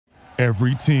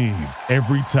Every team,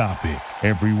 every topic,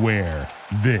 everywhere.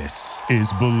 This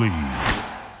is Believe.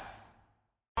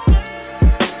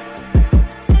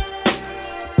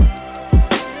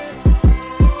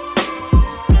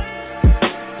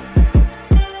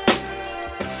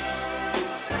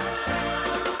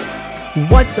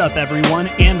 What's up, everyone,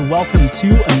 and welcome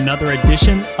to another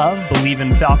edition of Believe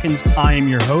in Falcons. I am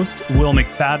your host, Will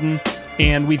McFadden,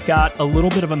 and we've got a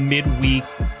little bit of a midweek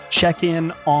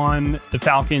check-in on the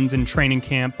Falcons in training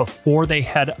camp before they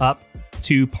head up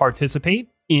to participate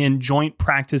in joint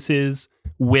practices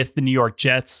with the New York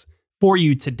Jets for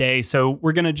you today. So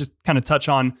we're going to just kind of touch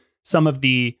on some of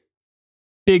the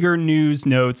bigger news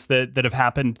notes that have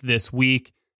happened this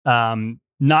week.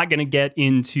 Not going to get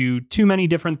into too many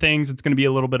different things. It's going to be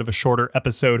a little bit of a shorter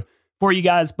episode for you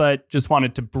guys, but just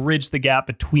wanted to bridge the gap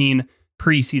between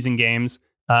preseason games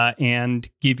and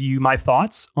give you my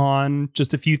thoughts on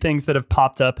just a few things that have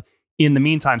popped up in the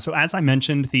meantime. So as I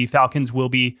mentioned, the Falcons will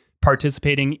be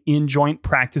participating in joint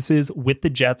practices with the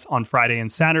Jets on Friday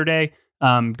and Saturday.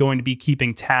 Going to be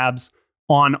keeping tabs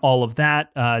on all of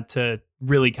that to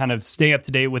really kind of stay up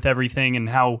to date with everything and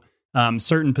how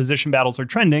certain position battles are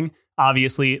trending,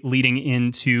 obviously leading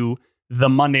into the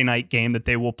Monday night game that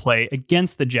they will play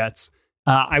against the Jets.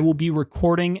 I will be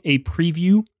recording a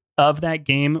preview of that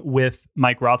game with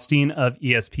Mike Rothstein of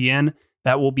ESPN.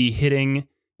 That will be hitting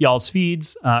y'all's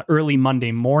feeds early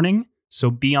Monday morning.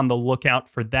 So be on the lookout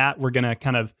for that. We're going to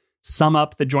kind of sum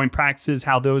up the joint practices,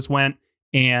 how those went,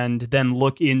 and then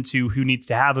look into who needs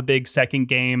to have a big second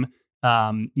game.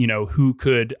 Who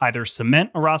could either cement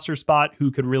a roster spot,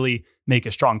 who could really make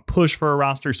a strong push for a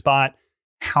roster spot.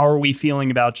 How are we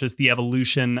feeling about just the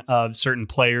evolution of certain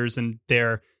players and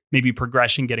their maybe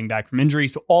progression getting back from injury?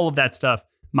 So all of that stuff,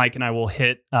 Mike and I will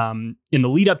hit in the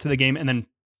lead up to the game. And then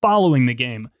following the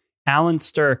game, Alan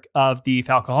Stirk of the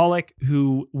Falcoholic,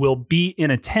 who will be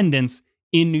in attendance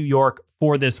in New York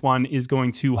for this one, is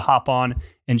going to hop on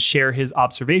and share his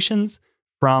observations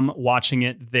from watching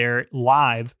it there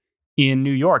live in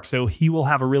New York. So he will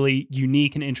have a really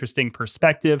unique and interesting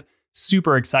perspective.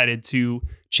 Super excited to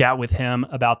chat with him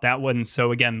about that one.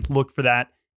 So again, look for that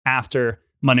after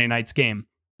Monday night's game.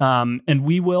 And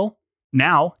we will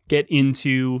now get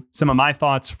into some of my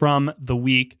thoughts from the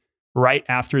week right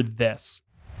after this.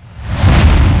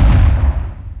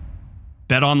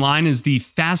 BetOnline is the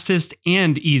fastest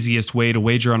and easiest way to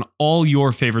wager on all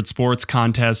your favorite sports,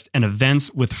 contests, and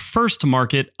events with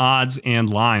first-to-market odds and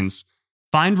lines.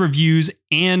 Find reviews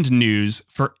and news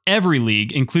for every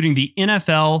league, including the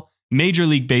NFL, Major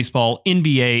League Baseball,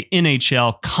 NBA,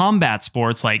 NHL, combat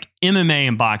sports like MMA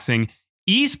and boxing,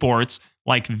 esports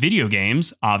like video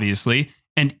games, obviously,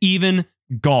 and even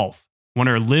golf.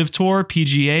 Winner Live Tour,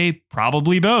 PGA,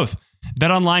 probably both.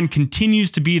 BetOnline continues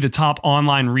to be the top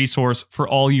online resource for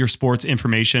all your sports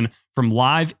information, from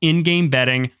live in-game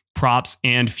betting, props,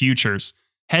 and futures.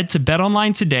 Head to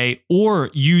BetOnline today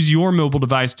or use your mobile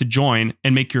device to join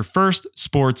and make your first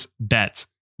sports bet.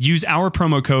 Use our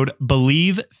promo code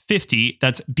BELIEVE50,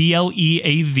 that's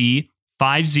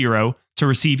BLEAV50, to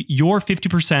receive your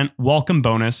 50% welcome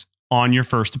bonus on your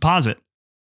first deposit.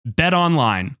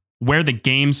 BetOnline, where the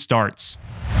game starts.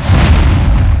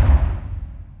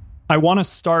 I want to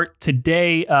start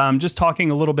today just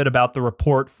talking a little bit about the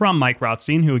report from Mike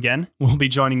Rothstein, who again will be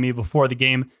joining me before the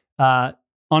game, on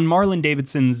Marlon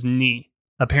Davidson's knee.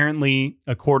 Apparently,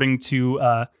 according to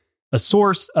a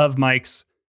source of Mike's,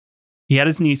 he had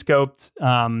his knee scoped.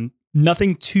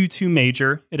 Nothing too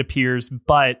major, it appears.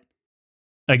 But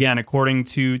again, according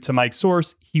to Mike's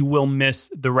source, he will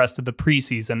miss the rest of the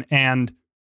preseason. And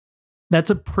that's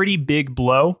a pretty big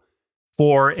blow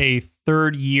for a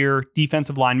third-year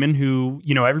defensive lineman who,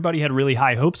 everybody had really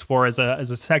high hopes for as a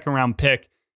second-round pick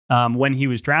when he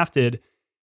was drafted.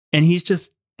 And he's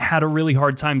just had a really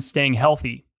hard time staying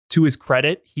healthy. To his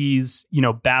credit, he's,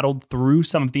 battled through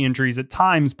some of the injuries at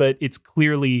times, but it's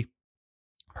clearly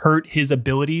hurt his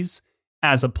abilities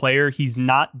as a player. He's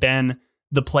not been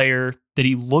the player that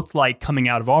he looked like coming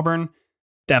out of Auburn.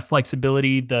 That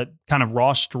flexibility, the kind of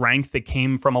raw strength that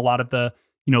came from a lot of the,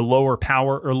 lower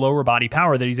power or lower body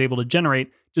power that he's able to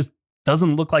generate just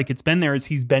doesn't look like it's been there, as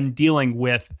he's been dealing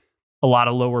with a lot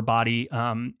of lower body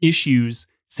issues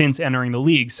since entering the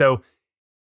league. So,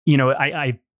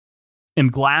 I am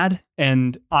glad,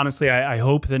 and honestly, I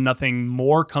hope that nothing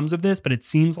more comes of this, but it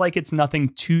seems like it's nothing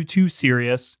too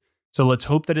serious. So let's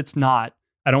hope that it's not.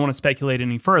 I don't want to speculate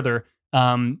any further.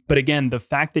 But again, the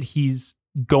fact that he's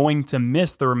going to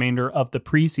miss the remainder of the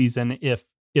preseason,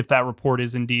 if that report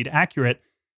is indeed accurate,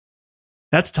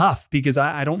 that's tough, because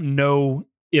I don't know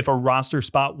if a roster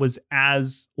spot was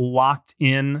as locked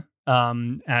in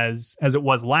as it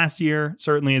was last year.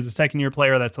 Certainly as a second-year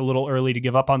player, that's a little early to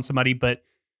give up on somebody. But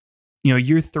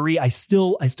year 3, I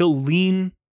still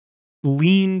lean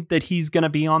that he's going to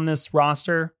be on this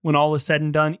roster when all is said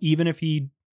and done, even if he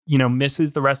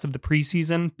misses the rest of the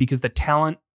preseason, because the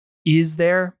talent is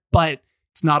there, but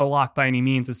it's not a lock by any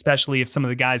means, especially if some of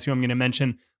the guys who I'm going to mention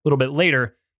a little bit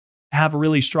later have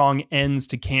really strong ends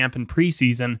to camp and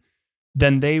preseason.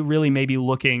 Then they really may be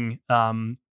looking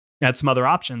at some other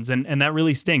options. And that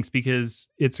really stinks, because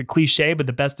it's a cliche, but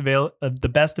the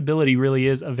best ability really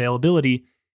is availability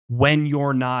when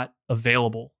you're not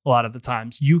available a lot of the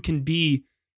times. You can be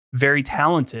very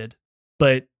talented,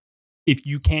 but if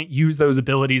you can't use those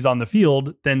abilities on the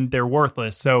field, then they're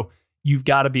worthless. So you've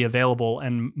got to be available.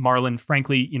 And Marlon,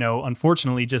 frankly,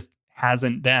 unfortunately just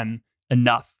hasn't been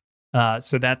enough.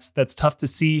 So that's tough to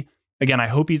see. Again, I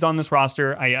hope he's on this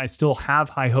roster. I still have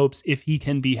high hopes if he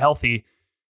can be healthy,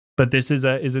 but this is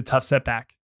a tough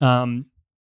setback.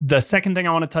 The second thing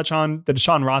I want to touch on, the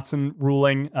Deshaun Watson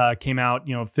ruling came out,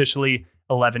 officially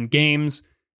 11 games.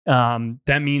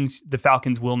 That means the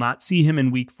Falcons will not see him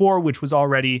in week 4, which was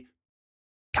already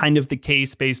kind of the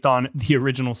case based on the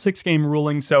original 6-game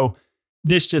ruling. So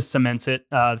this just cements it.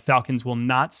 The Falcons will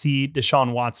not see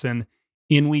Deshaun Watson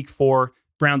in week 4.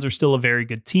 Browns are still a very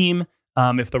good team.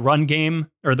 If the run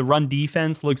game or the run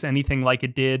defense looks anything like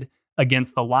it did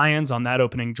against the Lions on that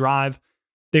opening drive,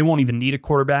 they won't even need a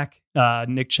quarterback.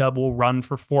 Nick Chubb will run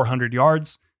for 400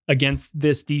 yards against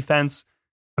this defense.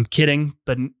 I'm kidding,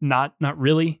 but not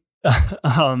really.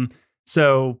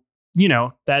 So,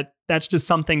 that's just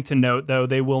something to note, though.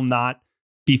 They will not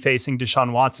be facing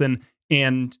Deshaun Watson.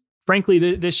 And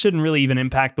frankly, this shouldn't really even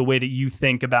impact the way that you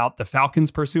think about the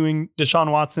Falcons pursuing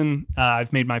Deshaun Watson.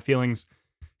 I've made my feelings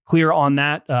clear on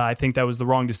that. I think that was the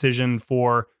wrong decision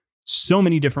for so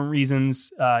many different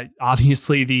reasons.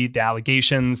 Obviously, the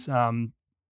allegations,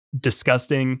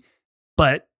 disgusting.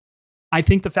 But I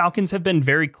think the Falcons have been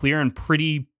very clear and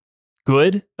pretty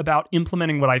good about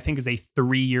implementing what I think is a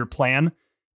 3-year plan.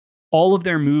 All of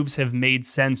their moves have made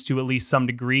sense to at least some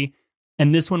degree.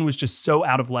 And this one was just so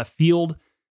out of left field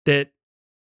that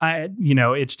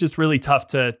it's just really tough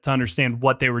to understand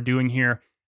what they were doing here.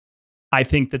 I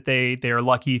think that they are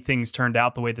lucky things turned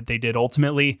out the way that they did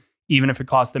ultimately, even if it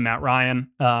cost them Matt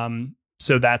Ryan.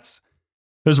 So those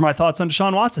are my thoughts on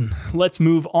Deshaun Watson. Let's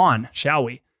move on, shall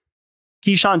we?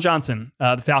 Keyshawn Johnson,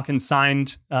 the Falcons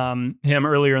signed him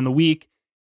earlier in the week.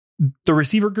 The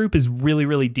receiver group is really,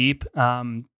 really deep.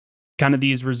 Kind of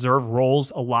these reserve roles,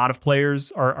 a lot of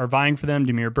players are vying for them.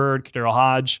 Damiere Byrd, KhaDarel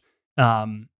Hodge.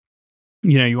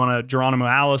 Geronimo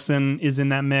Allison is in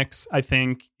that mix, I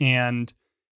think. And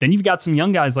then you've got some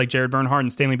young guys like Jared Bernhardt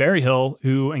and Stanley Berryhill,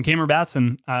 and Cameron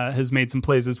Batson has made some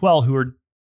plays as well, who are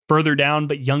further down,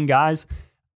 but young guys.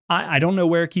 I don't know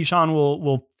where Keyshawn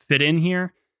will fit in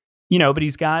here, but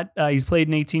he's played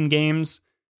in 18 games,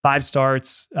 5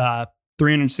 starts,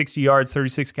 360 yards,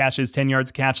 36 catches, 10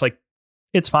 yards a catch. Like,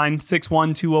 it's fine.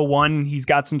 6'1", 201. He's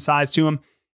got some size to him.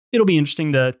 It'll be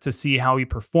interesting to see how he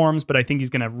performs, but I think he's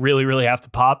going to really, really have to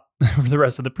pop for the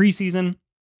rest of the preseason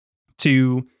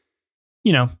to,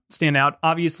 stand out.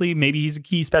 Obviously, maybe he's a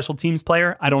key special teams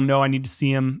player. I don't know. I need to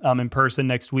see him in person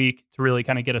next week to really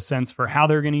kind of get a sense for how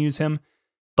they're going to use him.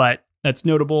 But that's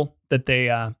notable that they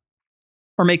are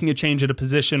making a change at a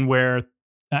position where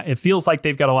it feels like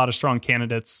they've got a lot of strong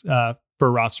candidates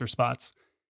for roster spots.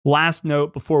 Last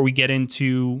note before we get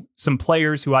into some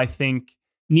players who I think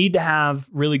need to have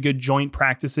really good joint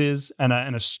practices and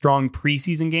a strong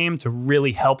preseason game to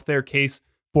really help their case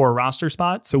for a roster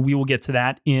spot. So we will get to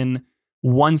that in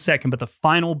 1 second. But the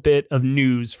final bit of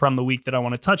news from the week that I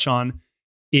want to touch on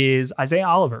is Isaiah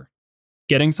Oliver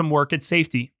getting some work at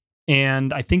safety.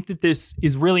 And I think that this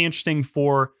is really interesting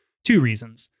for 2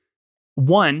 reasons.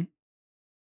 One,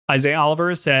 Isaiah Oliver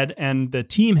has said, and the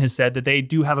team has said, that they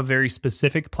do have a very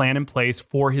specific plan in place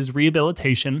for his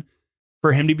rehabilitation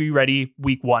for him to be ready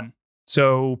week 1.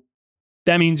 So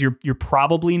that means you're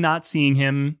probably not seeing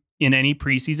him in any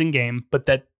preseason game, but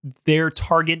that their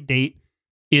target date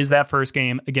is that first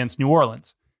game against New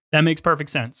Orleans. That makes perfect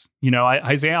sense.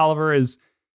 Isaiah Oliver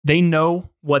they know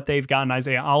what they've gotten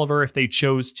Isaiah Oliver. If they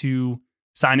chose to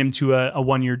sign him to a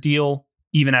 1-year deal,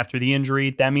 even after the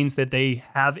injury, that means that they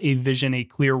have a vision, a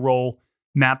clear role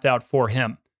mapped out for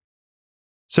him.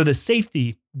 So the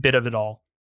safety bit of it all,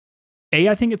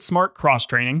 I think it's smart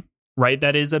cross-training, right?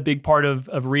 That is a big part of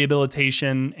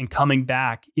rehabilitation and coming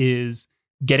back, is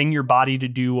getting your body to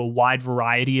do a wide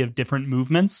variety of different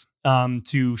movements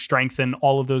to strengthen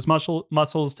all of those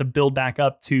muscles to build back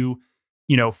up to,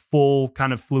 full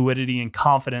kind of fluidity and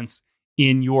confidence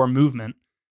in your movement.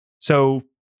 So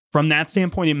from that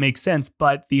standpoint, it makes sense.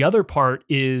 But the other part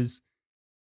is,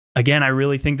 again, I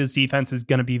really think this defense is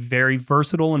going to be very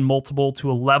versatile and multiple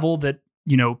to a level that,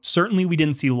 certainly we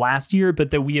didn't see last year,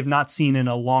 but that we have not seen in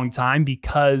a long time,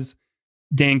 because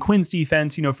Dan Quinn's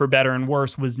defense, for better and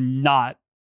worse, was not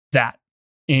that.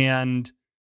 And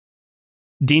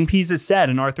Dean Pease has said,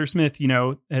 and Arthur Smith,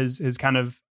 has kind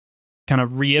of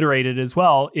reiterated as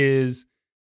well, is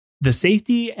the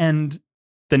safety and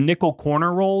the nickel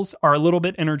corner roles are a little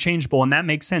bit interchangeable. And that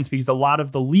makes sense because a lot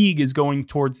of the league is going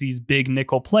towards these big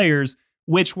nickel players,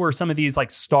 which were some of these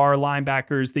like star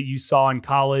linebackers that you saw in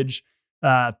college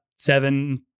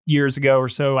 7 years ago or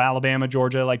so, Alabama,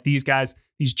 Georgia, like these guys,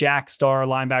 these jack star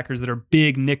linebackers that are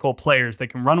big nickel players. They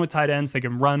can run with tight ends. They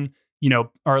can run,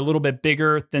 are a little bit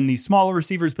bigger than these smaller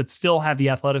receivers, but still have the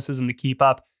athleticism to keep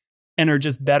up and are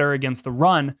just better against the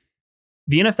run.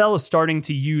 The NFL is starting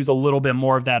to use a little bit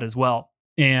more of that as well.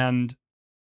 And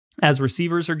as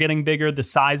receivers are getting bigger, the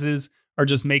sizes are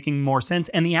just making more sense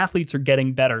and the athletes are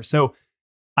getting better. So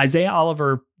Isaiah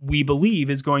Oliver, we believe,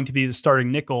 is going to be the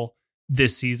starting nickel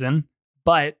this season,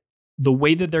 but the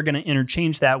way that they're going to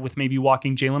interchange that with maybe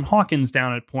walking Jalen Hawkins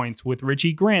down at points, with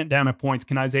Richie Grant down at points,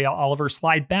 can Isaiah Oliver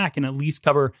slide back and at least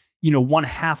cover, one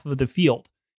half of the field?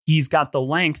 He's got the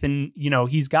length and,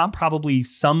 he's got probably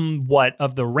somewhat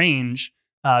of the range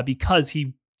because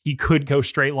he could go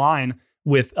straight line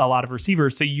with a lot of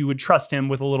receivers. So you would trust him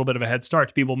with a little bit of a head start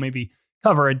to be able to maybe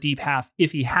cover a deep half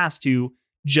if he has to,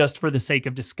 just for the sake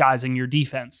of disguising your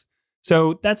defense.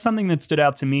 So that's something that stood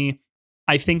out to me.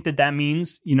 I think that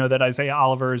means, that Isaiah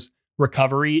Oliver's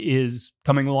recovery is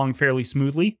coming along fairly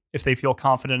smoothly if they feel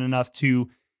confident enough to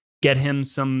get him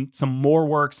some more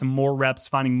work, some more reps,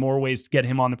 finding more ways to get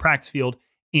him on the practice field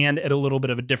and at a little bit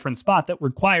of a different spot that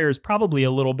requires probably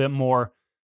a little bit more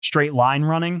straight line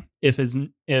running, if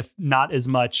not as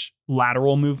much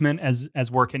lateral movement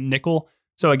as work at nickel.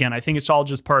 So again, I think it's all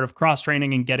just part of cross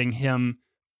training and getting him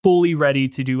fully ready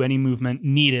to do any movement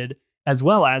needed, as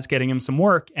well as getting him some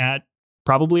work at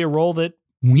probably a role that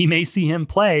we may see him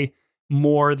play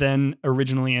more than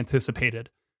originally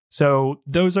anticipated. So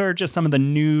those are just some of the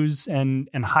news and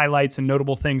highlights and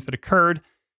notable things that occurred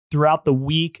throughout the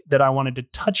week that I wanted to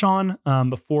touch on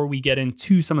before we get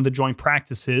into some of the joint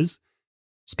practices.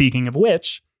 Speaking of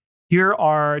which, here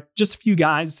are just a few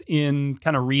guys in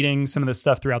kind of reading some of the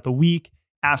stuff throughout the week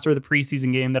after the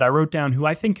preseason game that I wrote down who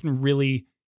I think can really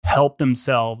help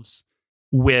themselves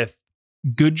with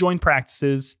good joint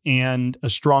practices and a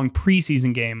strong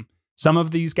preseason game. Some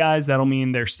of these guys, that'll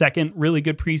mean their second really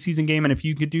good preseason game. And if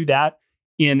you could do that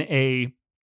in a,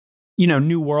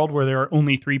 new world where there are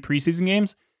only 3 preseason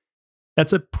games,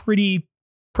 that's a pretty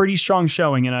strong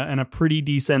showing and a pretty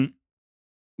decent,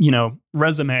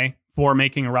 resume for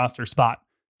making a roster spot.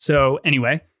 So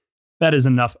anyway, that is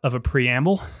enough of a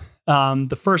preamble.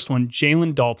 The first one,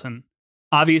 Jalen Dalton,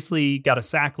 obviously got a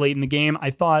sack late in the game.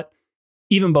 I thought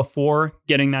even before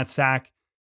getting that sack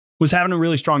was having a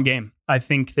really strong game. I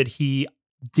think that he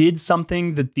did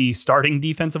something that the starting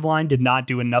defensive line did not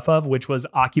do enough of, which was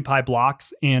occupy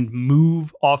blocks and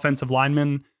move offensive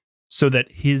linemen so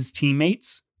that his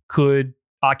teammates could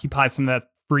occupy some of that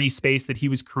free space that he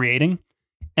was creating.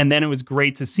 And then it was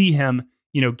great to see him,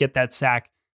 get that sack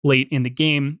late in the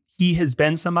game. He has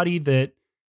been somebody that,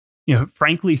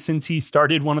 frankly, since he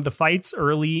started one of the fights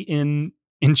early in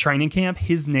training camp,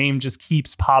 his name just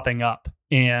keeps popping up.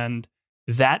 And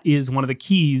that is one of the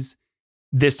keys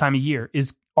this time of year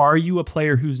is, are you a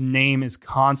player whose name is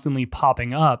constantly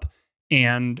popping up?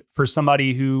 And for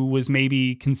somebody who was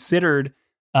maybe considered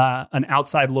an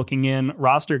outside looking in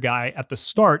roster guy at the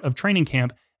start of training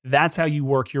camp, that's how you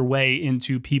work your way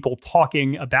into people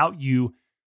talking about you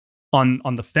on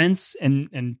the fence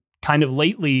and kind of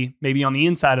lately, maybe on the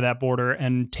inside of that border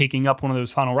and taking up one of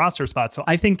those final roster spots. So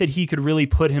I think that he could really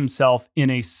put himself in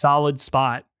a solid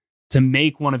spot to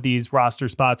make one of these roster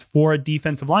spots for a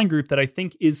defensive line group that I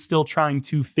think is still trying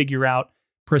to figure out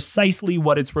precisely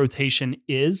what its rotation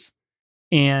is.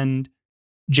 And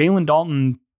Jalen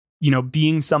Dalton,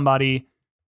 being somebody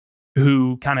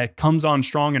who kind of comes on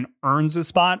strong and earns a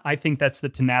spot, I think that's the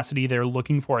tenacity they're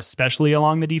looking for, especially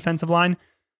along the defensive line.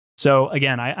 So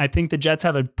again, I think the Jets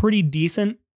have a pretty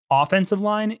decent offensive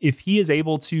line. If he is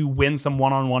able to win some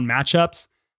one-on-one matchups,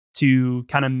 to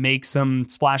kind of make some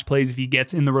splash plays if he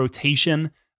gets in the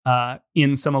rotation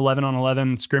in some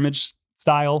 11-on-11 scrimmage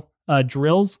style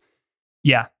drills,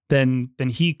 then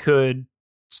he could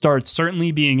start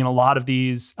certainly being in a lot of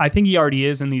these. I think he already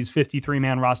is in these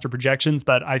 53-man roster projections,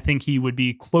 but I think he would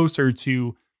be closer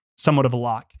to somewhat of a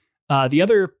lock. The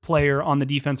other player on the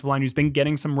defensive line who's been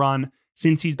getting some run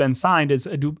since he's been signed is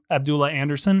Abdullah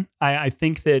Anderson. I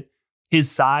think that his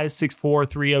size, 6'4",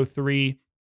 303.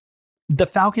 The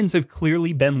Falcons have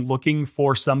clearly been looking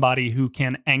for somebody who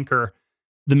can anchor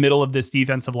the middle of this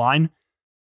defensive line.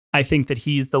 I think that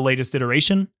he's the latest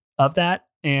iteration of that.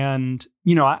 And,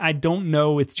 I don't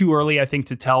know. It's too early, I think,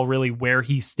 to tell really where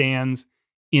he stands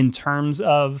in terms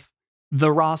of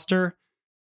the roster.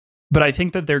 But I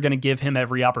think that they're going to give him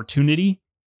every opportunity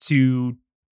to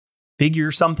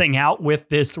figure something out with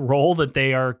this role that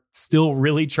they are still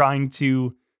really trying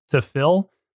to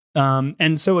fill.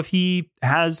 And so if he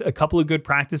has a couple of good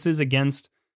practices against,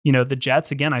 the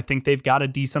Jets, again, I think they've got a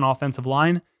decent offensive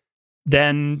line,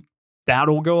 then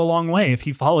that'll go a long way. If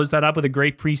he follows that up with a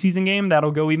great preseason game,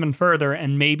 that'll go even further.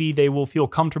 And maybe they will feel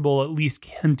comfortable at least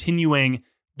continuing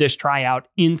this tryout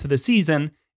into the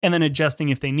season and then adjusting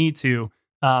if they need to.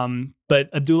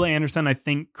 But Abdullah Anderson, I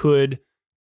think, could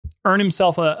earn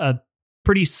himself a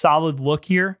pretty solid look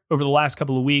here over the last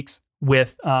couple of weeks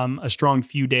with a strong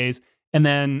few days. And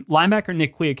then linebacker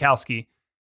Nick Kwiatkowski.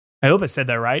 I hope I said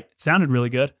that right. It sounded really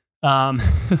good.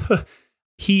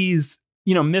 He's,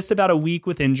 missed about a week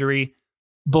with injury.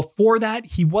 Before that,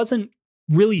 he wasn't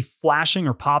really flashing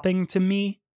or popping to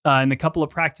me in the couple of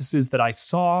practices that I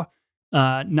saw.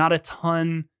 Not a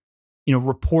ton,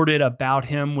 reported about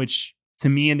him, which to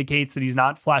me indicates that he's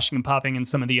not flashing and popping in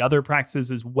some of the other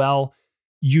practices as well.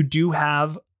 You do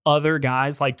have other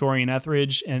guys like Dorian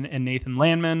Etheridge and Nathan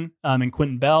Landman and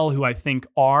Quentin Bell, who I think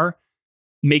are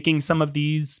making some of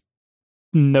these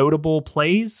notable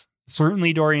plays.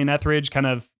 Certainly Dorian Etheridge kind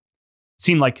of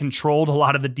seemed like controlled a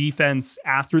lot of the defense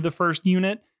after the first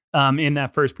unit in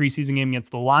that first preseason game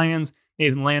against the Lions.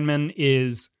 Nathan Landman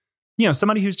is,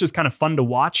 somebody who's just kind of fun to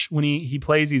watch when he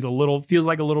plays. He's feels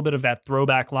like a little bit of that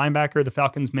throwback linebacker. The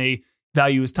Falcons may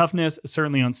value his toughness,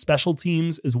 certainly on special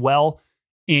teams as well.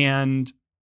 And,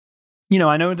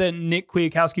 I know that Nick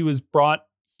Kwiatkowski was brought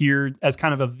here as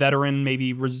kind of a veteran,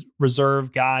 maybe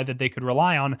reserve guy that they could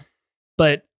rely on.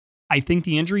 But I think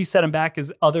the injury set him back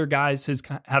as other guys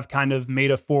have kind of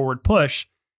made a forward push.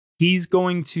 He's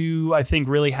going to, I think,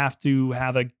 really have to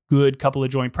have a good couple of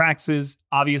joint practices.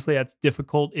 Obviously, that's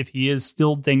difficult if he is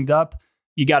still dinged up.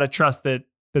 You got to trust that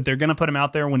they're going to put him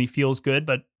out there when he feels good.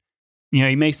 But,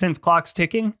 he may sense clock's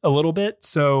ticking a little bit.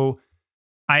 So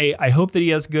I hope that he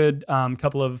has a good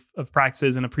couple of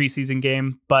practices in a preseason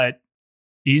game. But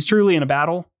he's truly in a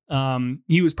battle.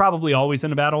 He was probably always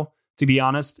in a battle. To be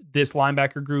honest, this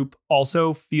linebacker group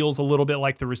also feels a little bit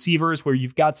like the receivers, where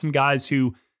you've got some guys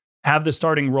who have the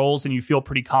starting roles and you feel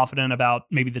pretty confident about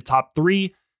maybe the top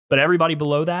three, but everybody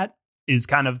below that is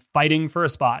kind of fighting for a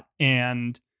spot.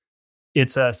 And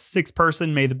it's a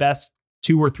 6-person, may the best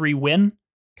 2 or 3 win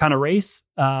kind of race.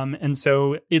 And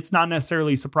so it's not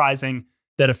necessarily surprising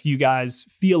that a few guys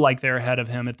feel like they're ahead of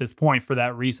him at this point for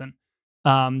that reason.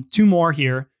 2 more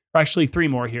here, or actually 3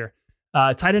 more here.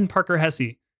 Tight end Parker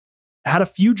Hesse had a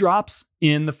few drops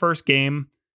in the first game,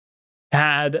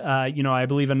 had, I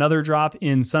believe another drop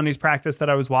in Sunday's practice that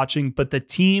I was watching, but the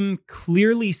team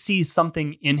clearly sees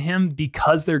something in him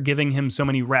because they're giving him so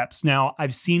many reps. Now,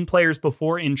 I've seen players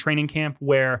before in training camp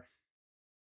where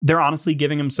they're honestly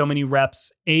giving him so many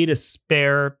reps, to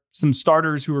spare some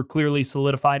starters who are clearly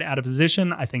solidified out of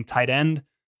position. I think tight end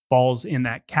falls in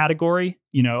that category.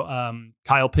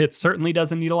 Kyle Pitts certainly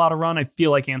doesn't need a lot of run. I feel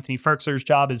like Anthony Ferkser's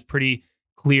job is pretty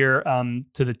clear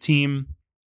to the team.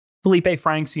 Felipe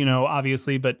Franks,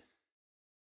 obviously, but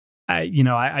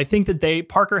I think that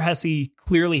Parker Hesse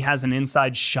clearly has an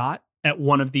inside shot at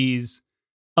one of these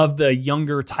of the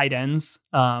younger tight ends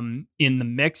in the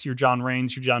mix. Your John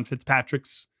Raines, your John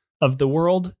Fitzpatricks of the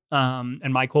world,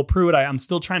 and Michael Pruitt. I'm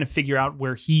still trying to figure out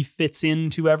where he fits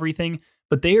into everything,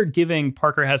 but they are giving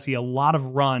Parker Hesse a lot of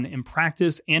run in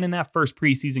practice and in that first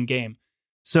preseason game.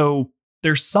 So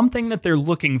there's something that they're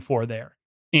looking for there.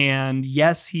 And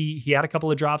yes, he had a couple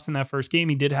of drops in that first game.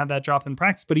 He did have that drop in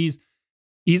practice, but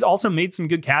he's also made some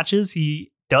good catches.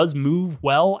 He does move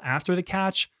well after the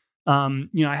catch. I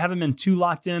haven't been too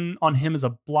locked in on him as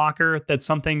a blocker. That's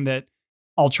something that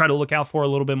I'll try to look out for a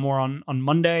little bit more on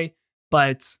Monday.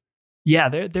 But yeah,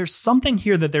 there's something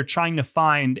here that they're trying to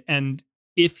find. And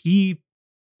if he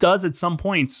does at some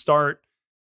point start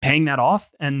paying that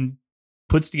off and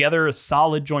puts together a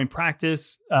solid joint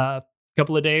practice,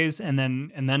 couple of days and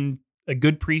then a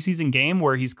good preseason game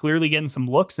where he's clearly getting some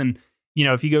looks, and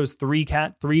if he goes 3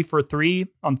 for 3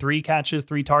 on 3 catches,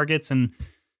 3 targets and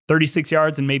 36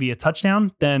 yards and maybe a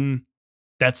touchdown, then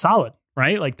that's solid,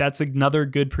 right? Like that's another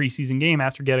good preseason game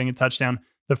after getting a touchdown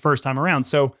the first time around.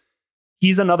 So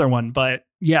he's another one. But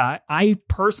yeah, I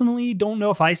personally don't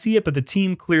know if I see it, but the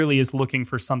team clearly is looking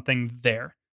for something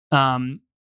there.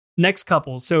 Next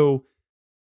couple. So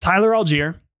Tyler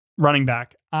Algier, running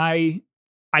back. I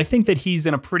think that he's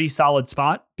in a pretty solid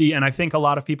spot, and I think a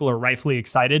lot of people are rightfully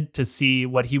excited to see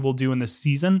what he will do in this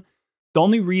season. The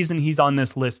only reason he's on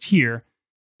this list here,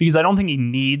 because I don't think he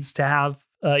needs to have,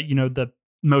 the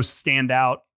most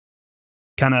standout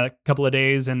kind of couple of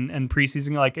days and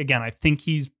preseason. Like, again, I think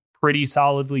he's pretty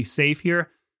solidly safe here.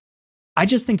 I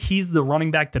just think he's the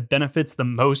running back that benefits the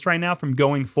most right now from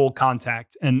going full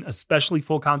contact, and especially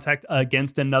full contact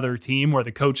against another team where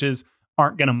the coaches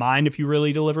aren't going to mind if you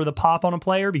really deliver the pop on a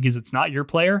player because it's not your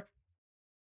player.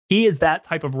 He is that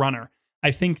type of runner.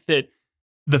 I think that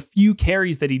the few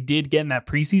carries that he did get in that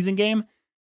preseason game,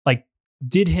 like,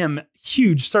 did him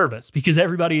huge service because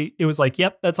it was like,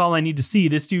 yep, that's all I need to see.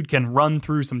 This dude can run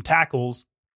through some tackles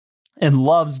and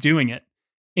loves doing it.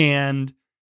 And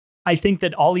I think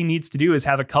that all he needs to do is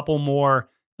have a couple more,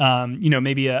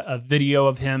 maybe a video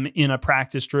of him in a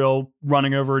practice drill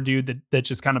running over a dude that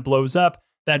just kind of blows up.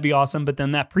 That'd be awesome. But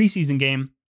then that preseason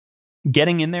game,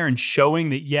 getting in there and showing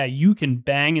that, yeah, you can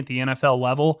bang at the NFL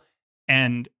level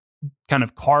and kind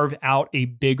of carve out a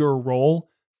bigger role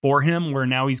for him, where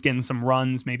now he's getting some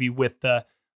runs, maybe with the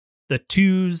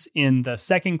twos in the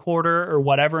second quarter or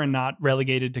whatever, and not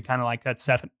relegated to kind of like that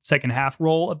second half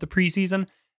role of the preseason.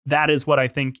 That is what I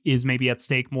think is maybe at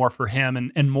stake more for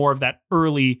him, and more of that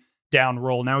early down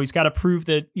role. Now he's got to prove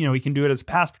that, he can do it as a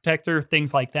pass protector,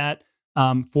 things like that,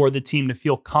 for the team to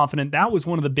feel confident. That was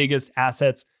one of the biggest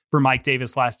assets for Mike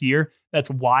Davis last year. That's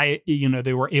why,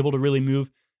 they were able to really move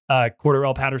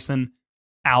Cordarrelle Patterson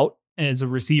out as a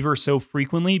receiver so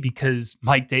frequently, because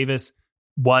Mike Davis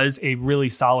was a really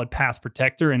solid pass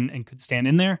protector and could stand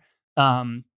in there.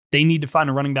 They need to find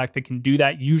a running back that can do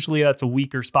that. Usually that's a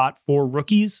weaker spot for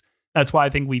rookies. That's why I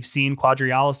think we've seen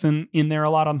Quadri Allison in there a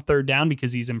lot on third down,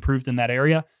 because he's improved in that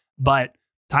area. But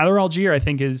Tyler Algier, I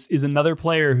think, is another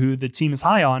player who the team is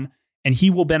high on, and he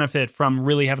will benefit from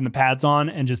really having the pads on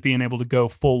and just being able to go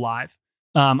full live.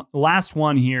 Last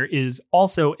one here is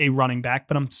also a running back,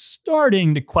 but I'm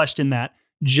starting to question that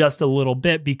just a little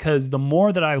bit, because the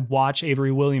more that I watch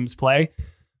Avery Williams play,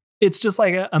 it's just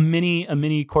like a mini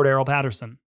Cordarrelle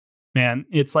Patterson. Man,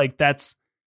 it's like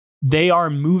they are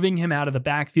moving him out of the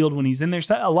backfield when he's in there.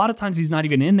 So a lot of times he's not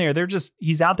even in there.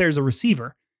 He's out there as a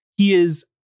receiver. He is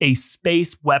a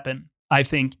space weapon, I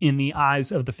think, in the eyes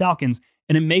of the Falcons.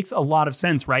 And it makes a lot of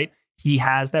sense, right? He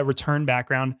has that return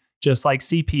background, just like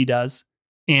CP does.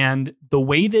 And the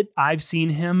way that I've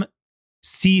seen him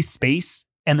see space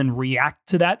and then react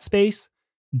to that space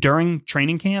during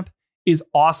training camp is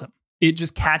awesome. It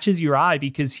just catches your eye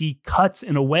because he cuts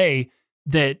in a way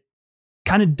that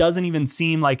kind of doesn't even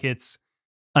seem like it's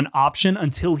an option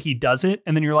until he does it.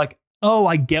 And then you're like, oh,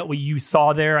 I get what you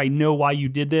saw there. I know why you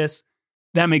did this.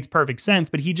 That makes perfect sense.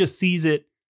 But he just sees it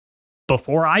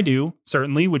before I do,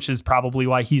 certainly, which is probably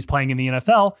why he's playing in the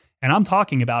NFL and I'm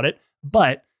talking about it.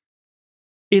 But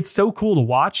it's so cool to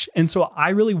watch. And so I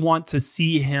really want to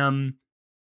see him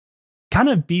kind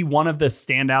of be one of the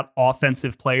standout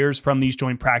offensive players from these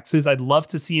joint practices. I'd love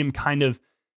to see him kind of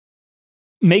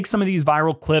make some of these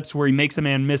viral clips where he makes a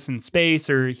man miss in space,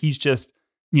 or he's just,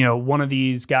 one of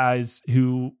these guys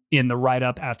who in the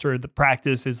write-up after the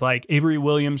practice is like, Avery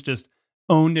Williams just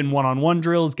owned in one-on-one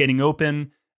drills, getting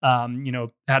open,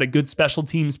 had a good special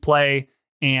teams play,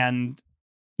 and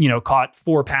caught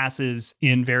 4 passes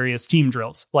in various team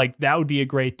drills. Like, that would be a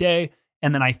great day.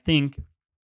 And then I think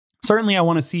certainly I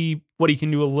want to see what he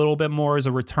can do a little bit more as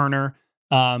a returner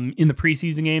in the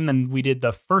preseason game than we did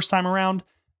the first time around,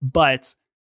 but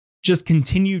just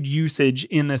continued usage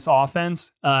in this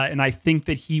offense. And I think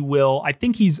that I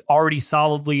think he's already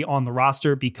solidly on the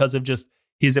roster because of just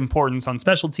his importance on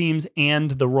special teams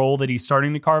and the role that he's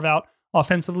starting to carve out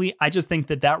offensively. I just think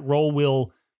that role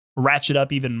will ratchet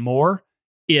up even more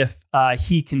if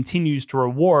he continues to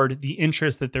reward the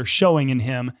interest that they're showing in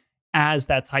him as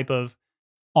that type of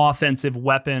offensive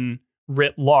weapon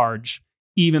writ large,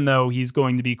 even though he's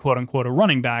going to be quote unquote a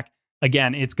running back.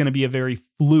 Again, it's going to be a very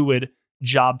fluid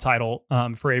job title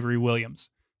for Avery Williams.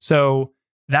 So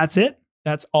that's it.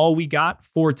 That's all we got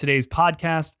for today's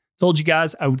podcast. Told you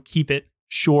guys I would keep it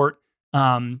short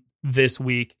this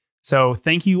week. So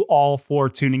thank you all for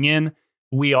tuning in.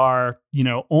 We are,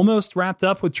 almost wrapped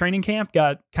up with training camp.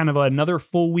 Got kind of another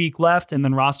full week left, and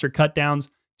then roster cut downs.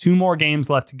 2 more games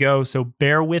left to go. So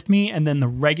bear with me. And then the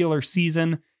regular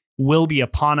season will be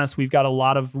upon us. We've got a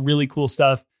lot of really cool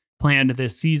stuff planned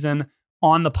this season.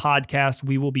 On the podcast,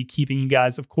 we will be keeping you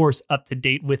guys, of course, up to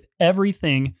date with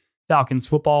everything Falcons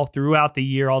football throughout the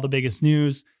year, all the biggest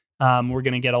news. We're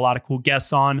going to get a lot of cool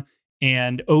guests on,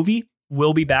 and Ovi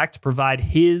will be back to provide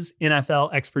his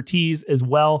NFL expertise as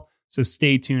well. So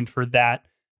stay tuned for that.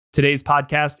 Today's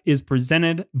podcast is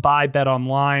presented by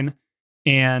BetOnline,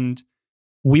 and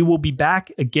we will be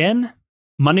back again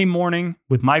Monday morning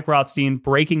with Mike Rothstein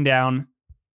breaking down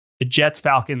the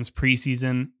Jets-Falcons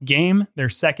preseason game, their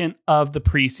second of the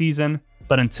preseason.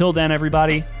 But until then,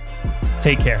 everybody,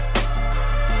 take care.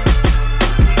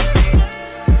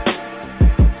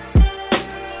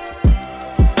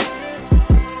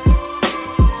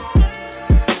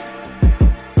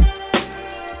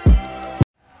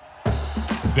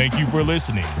 Thank you for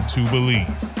listening to Believe.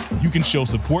 You can show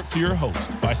support to your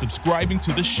host by subscribing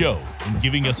to the show and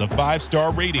giving us a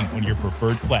 5-star rating on your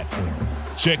preferred platform.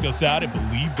 Check us out at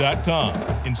Believe.com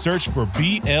and search for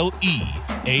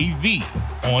BLEAV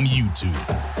on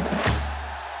YouTube.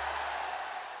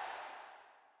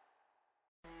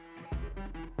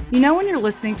 You know when you're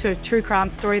listening to a true crime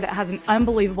story that has an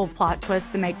unbelievable plot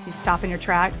twist that makes you stop in your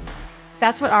tracks?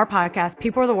 That's what our podcast,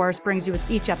 People Are the Worst, brings you with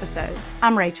each episode.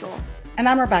 I'm Rachel. And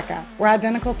I'm Rebecca. We're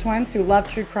identical twins who love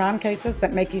true crime cases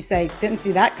that make you say, didn't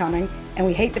see that coming, and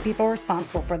we hate the people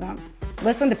responsible for them.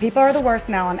 Listen to People Are the Worst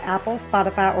now on Apple,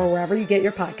 Spotify, or wherever you get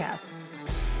your podcasts.